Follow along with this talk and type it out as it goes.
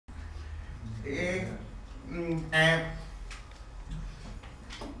Well,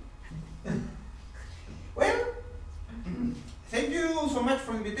 thank you so much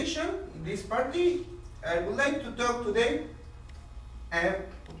for the invitation in this party. I would like to talk today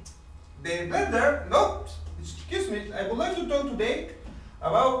the blender. No, excuse me. I would like to talk today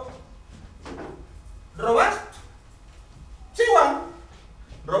about robust C1,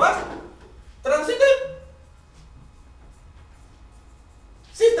 robust transitive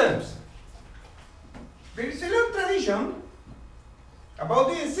systems. There is a long tradition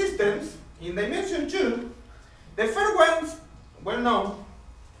about these systems in dimension 2. The first one, well known,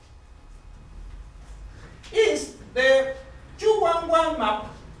 is the 211 map,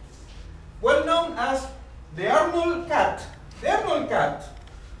 well known as the Arnold cat. The Arnold cat.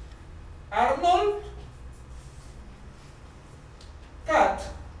 Arnold cat,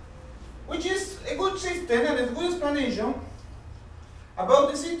 which is a good system and a good explanation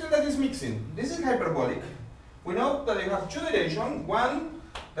about the system that is mixing. This is hyperbolic. We know that you have two directions, one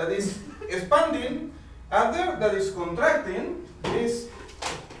that is expanding, other that is contracting. This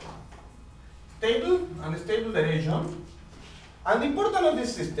stable and stable direction. And the importance of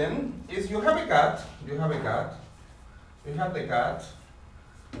this system is you have a cat, you have the cat, they have the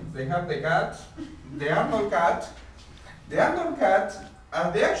cat, the Arnold cat. The Arnold cat,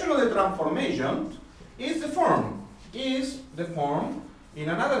 and the action of the transformation is the form in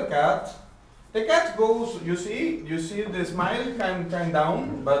another cat. The cat goes, you see the smile come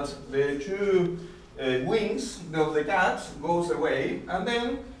down, but the two wings of the cat goes away, and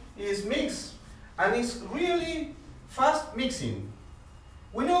then is mixed, and it's really fast mixing.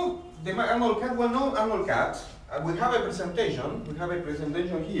 We know the Arnold cat, well-known Arnold cat. We have a presentation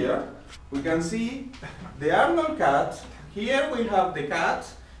here. We can see the Arnold cat. Here we have the cat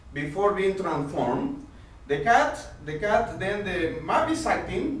before being transformed. The cat, then the map is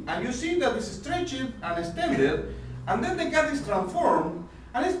acting, and you see that it's stretched and extended, and then the cat is transformed,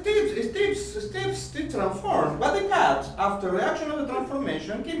 and it still transformed. But the cat, after the action of the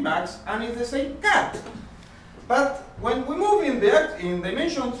transformation, came back and is the same cat. But when we move in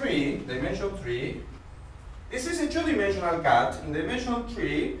dimension 3, this is a two-dimensional cat. In dimension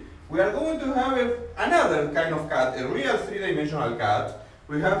 3, we are going to have another kind of cat, a real three-dimensional cat.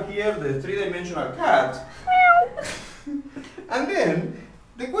 We have here the three-dimensional cat. And then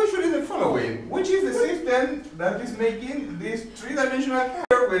the question is the following: which is the system that is making this three-dimensional cat?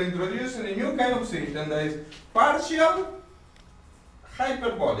 We're introducing a new kind of system that is partial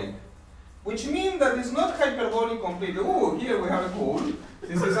hyperbolic, which means that it's not hyperbolic completely. Oh, here we have a pool.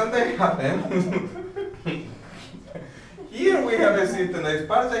 This is something happened. Here we have a system that is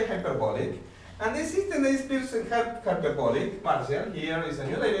partially hyperbolic, and the system that is still hyperbolic, partial, here is a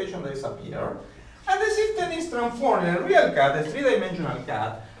new direction that is up here, and the system is transformed in a real cat, a three-dimensional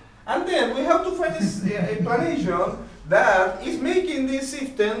cat, and then we have to find a explanation that is making this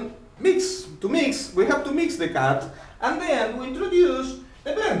system mix. To mix, we have to mix the cat, and then we introduce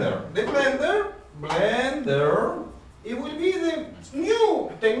the blender. The blender, it will be the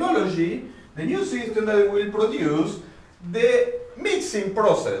new technology, the new system that will produce the mixing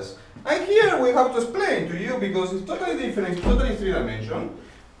process. And here we have to explain to you, because it's totally different, it's totally three-dimension.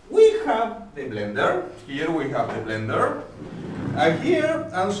 We have the blender, here we have the blender, and here,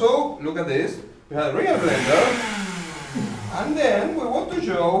 and so, look at this, we have a real blender, and then we want to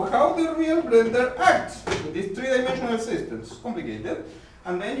show how the real blender acts in this three-dimensional system. It's complicated.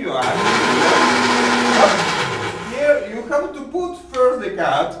 And then you add here you have to put first the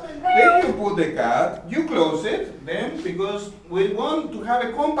cat, then you put the cat, you close it, then because we want to have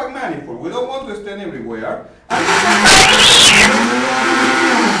a compact manifold, we don't want to extend everywhere. And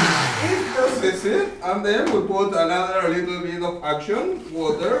it processes it, and then we put another little bit of action,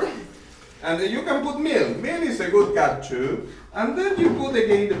 water, and then you can put milk. Milk is a good cat too. And then you put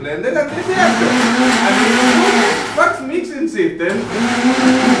again the blender, and then the action. And then you put fast mixing system.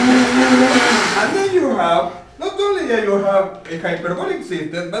 And then you have, not only that you have a hyperbolic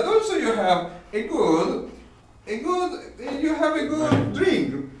system, but also you have a good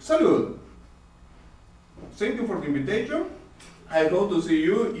drink. Salud. Thank you for the invitation. I hope to see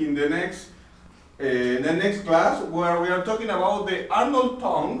you in the next class, where we are talking about the Arnold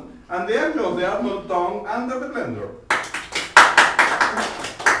tongue and the action of the Arnold tongue under the blender.